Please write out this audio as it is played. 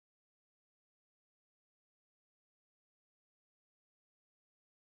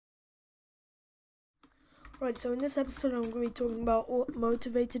Right, so in this episode I'm going to be talking about what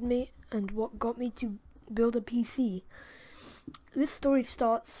motivated me and what got me to build a PC. This story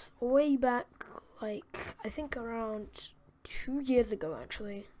starts way back, like, I think around 2 years ago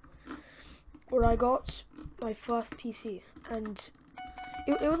actually, where I got my first PC, and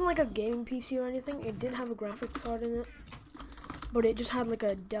it wasn't like a gaming PC or anything. It did have a graphics card in it, but it just had like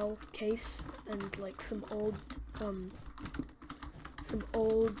a Dell case and like some old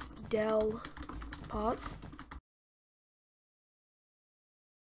Dell parts.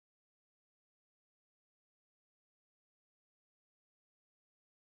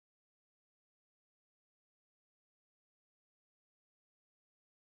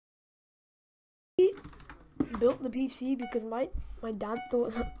 Built the PC because my dad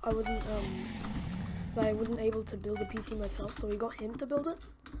thought I wasn't that I wasn't able to build a PC myself, so we got him to build it.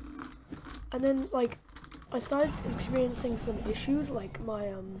 And then like I started experiencing some issues, like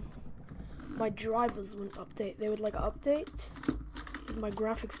my drivers wouldn't update. They would like update, my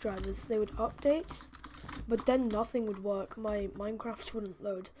graphics drivers, they would update, but then nothing would work. My Minecraft wouldn't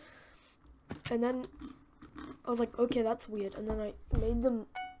load. And then I was like, okay, that's weird. And then I made them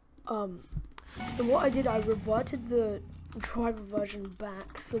so what I did, I reverted the driver version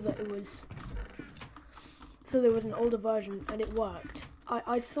back so that there was an older version, and it worked.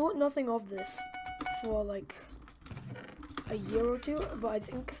 I thought nothing of this for like a year or two, but I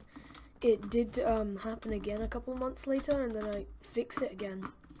think it did happen again a couple months later, and then I fixed it again.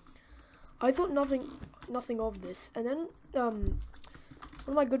 I thought nothing of this, and then one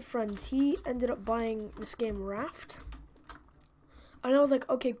of my good friends, he ended up buying this game Raft. And I was like,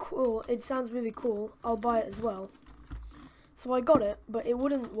 okay, cool, it sounds really cool, I'll buy it as well. So I got it, but it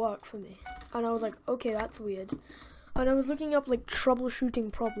wouldn't work for me. And I was like, okay, that's weird. And I was looking up like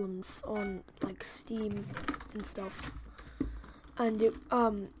troubleshooting problems on like Steam and stuff. And it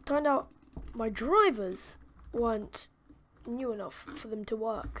turned out my drivers weren't new enough for them to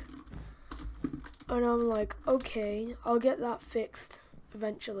work. And I'm like, okay, I'll get that fixed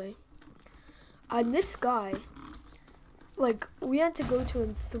eventually. And this guy, like, we had to go to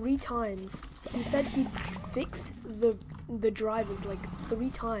him 3 times. He said he fixed the drivers like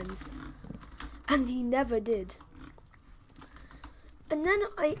 3 times, and he never did. And then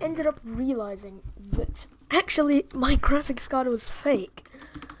I ended up realizing that actually my graphics card was fake.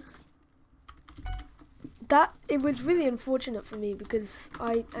 That it was really unfortunate for me because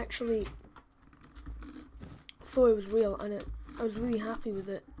I actually thought it was real, and I was really happy with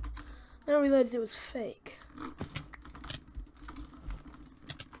it. Then I realized it was fake.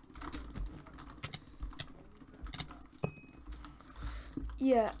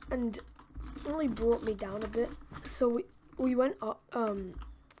 Yeah, and it really brought me down a bit. So we went up.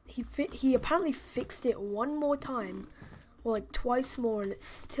 He apparently fixed it one more time, or like twice more, and it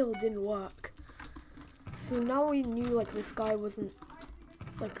still didn't work. So now we knew like this guy wasn't,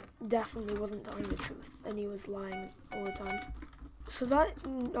 like, definitely wasn't telling the truth, and he was lying all the time. So that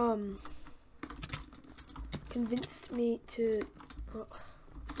convinced me to.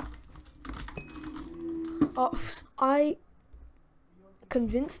 I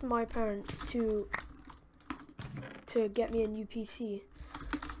convinced my parents to get me a new PC.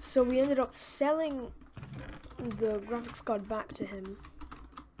 So we ended up selling the graphics card back to him,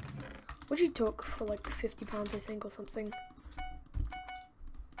 which he took for like £50 I think or something.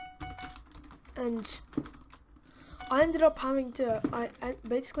 And I ended up having to,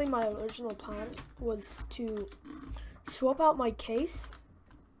 basically my original plan was to swap out my case,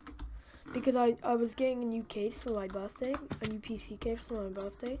 because I was getting a new case for my birthday, a new PC case for my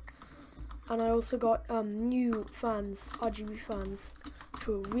birthday, and I also got new fans, RGB fans, which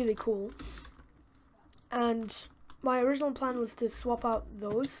were really cool. And my original plan was to swap out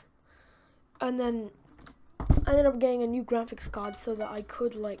those, and then I ended up getting a new graphics card so that I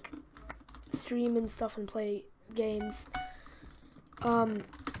could like stream and stuff and play games.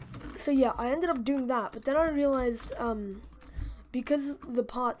 So yeah, I ended up doing that, but then I realized because the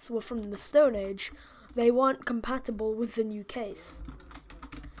parts were from the Stone Age, they weren't compatible with the new case.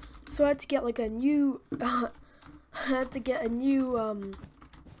 So I had to get like a new,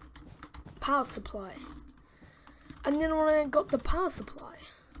 power supply. And then when I got the power supply,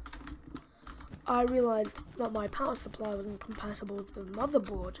 I realized that my power supply wasn't compatible with the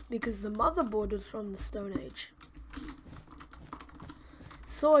motherboard, because the motherboard was from the Stone Age.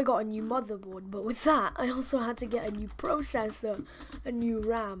 So I got a new motherboard, but with that, I also had to get a new processor, a new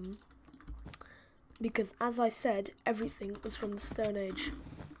RAM, because as I said, everything was from the Stone Age.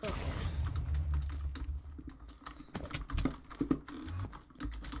 Okay.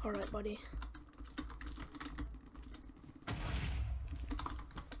 Alright, buddy.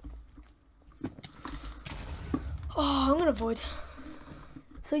 Oh, I'm gonna void.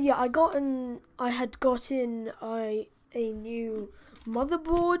 So yeah, I had gotten a new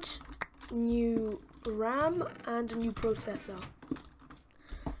motherboard, new RAM, and a new processor.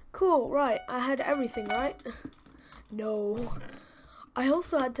 Cool, right? I had everything, right? No, I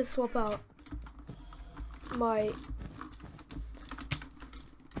also had to swap out my.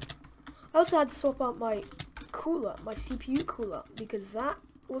 I also had to swap out my cooler, my CPU cooler, because that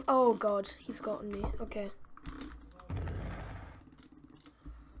was. Oh god, he's gotten me. Okay.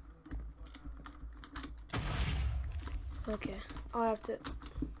 Okay, I have to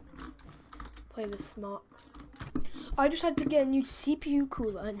play this smart. I just had to get a new CPU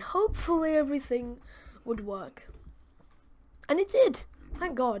cooler and hopefully everything would work. And it did,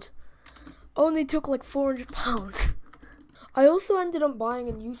 thank God. Only took like £400. I also ended up buying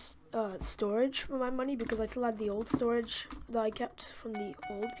a new storage for my money because I still had the old storage that I kept from the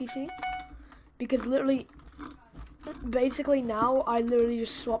old PC. Because literally, basically now I literally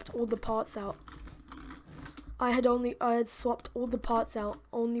just swapped all the parts out. I had swapped all the parts out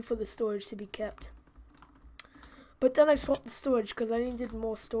only for the storage to be kept. But then I swapped the storage because I needed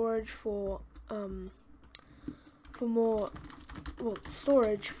more storage for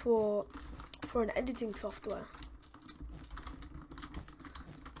storage for an editing software.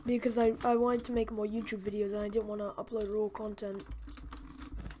 Because I wanted to make more YouTube videos and I didn't want to upload raw content.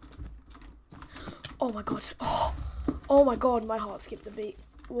 Oh my god. Oh my god, my heart skipped a beat.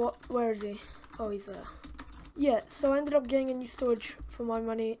 What? Where is he? Oh, he's there. Yeah, so I ended up getting a new storage for my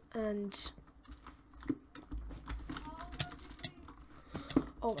money and...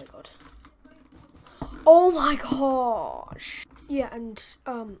 Oh my god. Oh my gosh! Yeah, and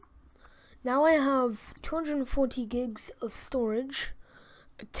now I have 240 gigs of storage,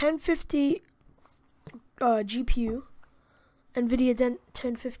 a 1050 GPU, NVIDIA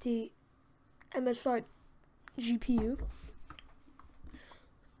 1050 MSI GPU,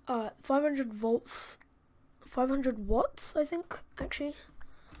 500 volts, 500 watts, I think, actually,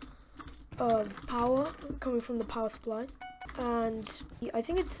 of power coming from the power supply. And I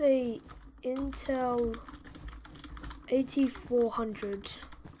think it's a Intel 8400,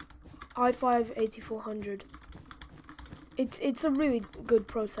 i5 8400. It's a really good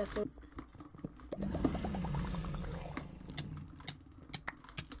processor.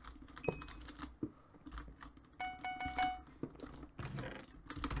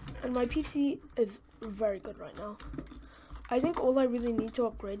 And my PC is very good right now. I think all I really need to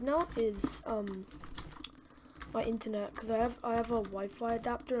upgrade now is my internet, because I have a Wi-Fi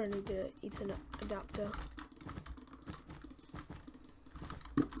adapter and I need an Ethernet adapter.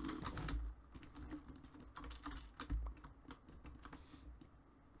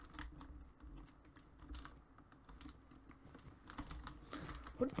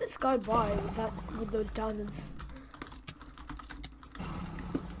 What did this guy buy with those diamonds?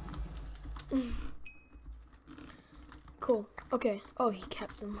 Cool. Okay. Oh, he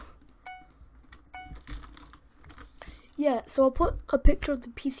kept them. Yeah, so I'll put a picture of the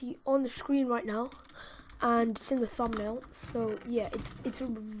PC on the screen right now, and it's in the thumbnail. So yeah, it's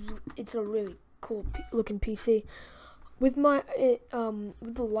a really cool looking PC. With my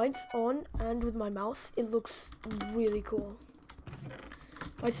with the lights on and with my mouse, it looks really cool.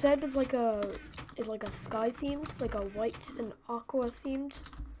 My setup is like a sky themed, like a white and aqua themed,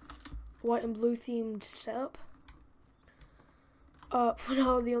 white and blue themed setup. For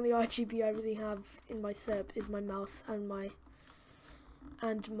now, the only RGB I really have in my setup is my mouse and my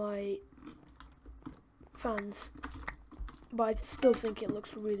fans, but I still think it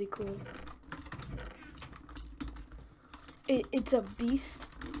looks really cool. It's a beast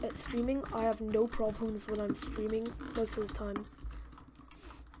at streaming. I have no problems when I'm streaming most of the time.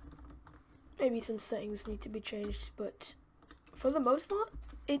 Maybe some settings need to be changed, but for the most part,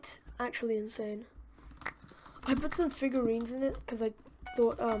 it's actually insane. I put some figurines in it because I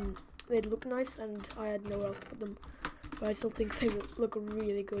thought they'd look nice and I had nowhere else to put them. But I still think they would look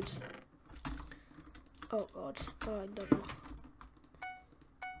really good. Oh god, I don't know.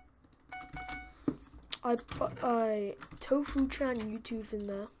 I put Tofu-chan YouTube's in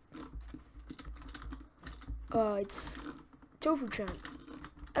there. It's Tofu-chan.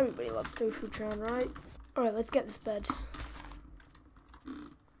 Everybody loves Tofu-chan, right? Alright, let's get this bed.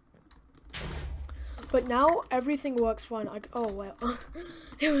 But now everything works fine. Oh well,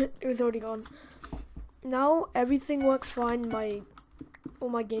 it was already gone. Now everything works fine. All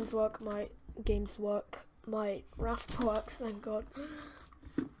my games work. My raft works. Thank God.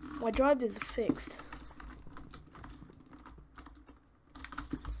 My drive is fixed.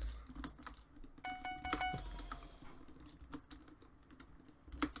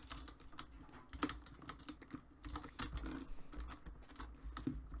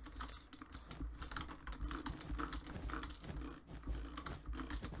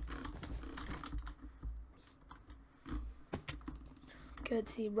 Okay,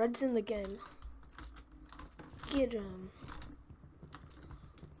 let's see. Red's in the game. Get him.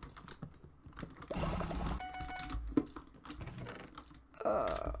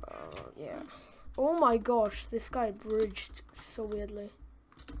 Yeah. Oh my gosh, this guy bridged so weirdly.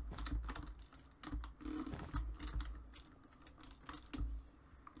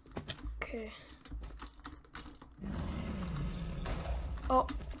 Okay. Oh,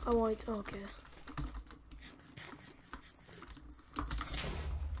 I want. Okay.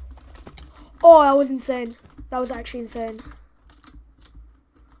 Oh, that was insane. That was actually insane.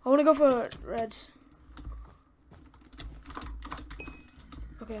 I want to go for reds.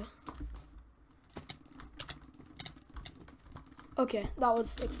 Okay. Okay, that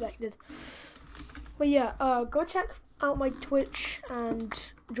was expected. But yeah, go check out my Twitch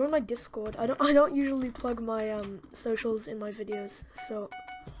and join my Discord. I don't usually plug my socials in my videos, so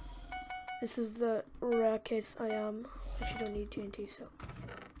this is the rare case I am. Actually don't need TNT, so.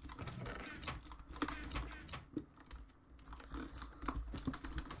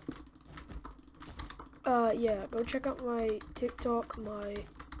 Yeah, go check out my TikTok, my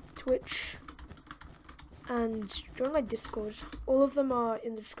Twitch, and join my Discord. All of them are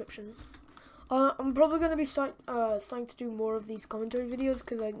in the description. I'm probably going to be starting to do more of these commentary videos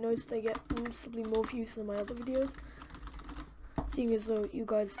because I noticed they get noticeably more views than my other videos. Seeing as though you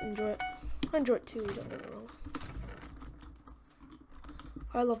guys enjoy it. I enjoy it too, don't get me wrong.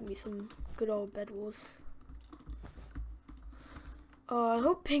 I love me some good old Bedwars. I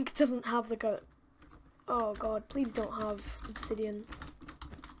hope Pink doesn't have like a... Oh god, please don't have obsidian.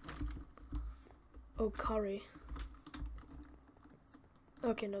 Oh, curry.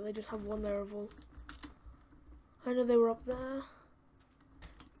 Okay, no, they just have one there of all. I know they were up there.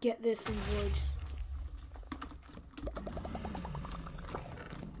 Get this and void.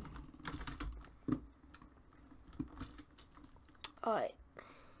 Alright.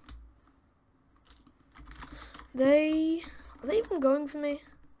 Are they even going for me?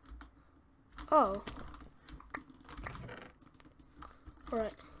 Oh.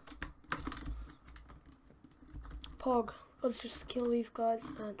 Alright. Pog. Let's just kill these guys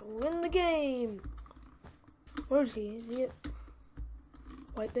and win the game. Where is he? Is he at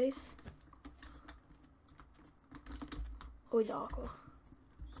white base? Oh, he's aqua.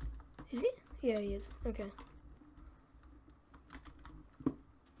 Is he? Yeah, he is. Okay.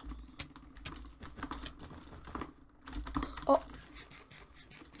 Oh.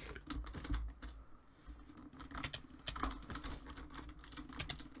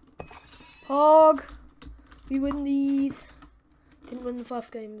 Pog. We win these. Didn't win the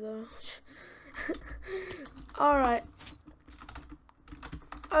first game though. Alright.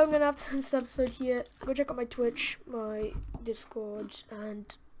 I'm gonna have to end this episode here. Go check out my Twitch, my Discord,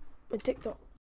 and my TikTok.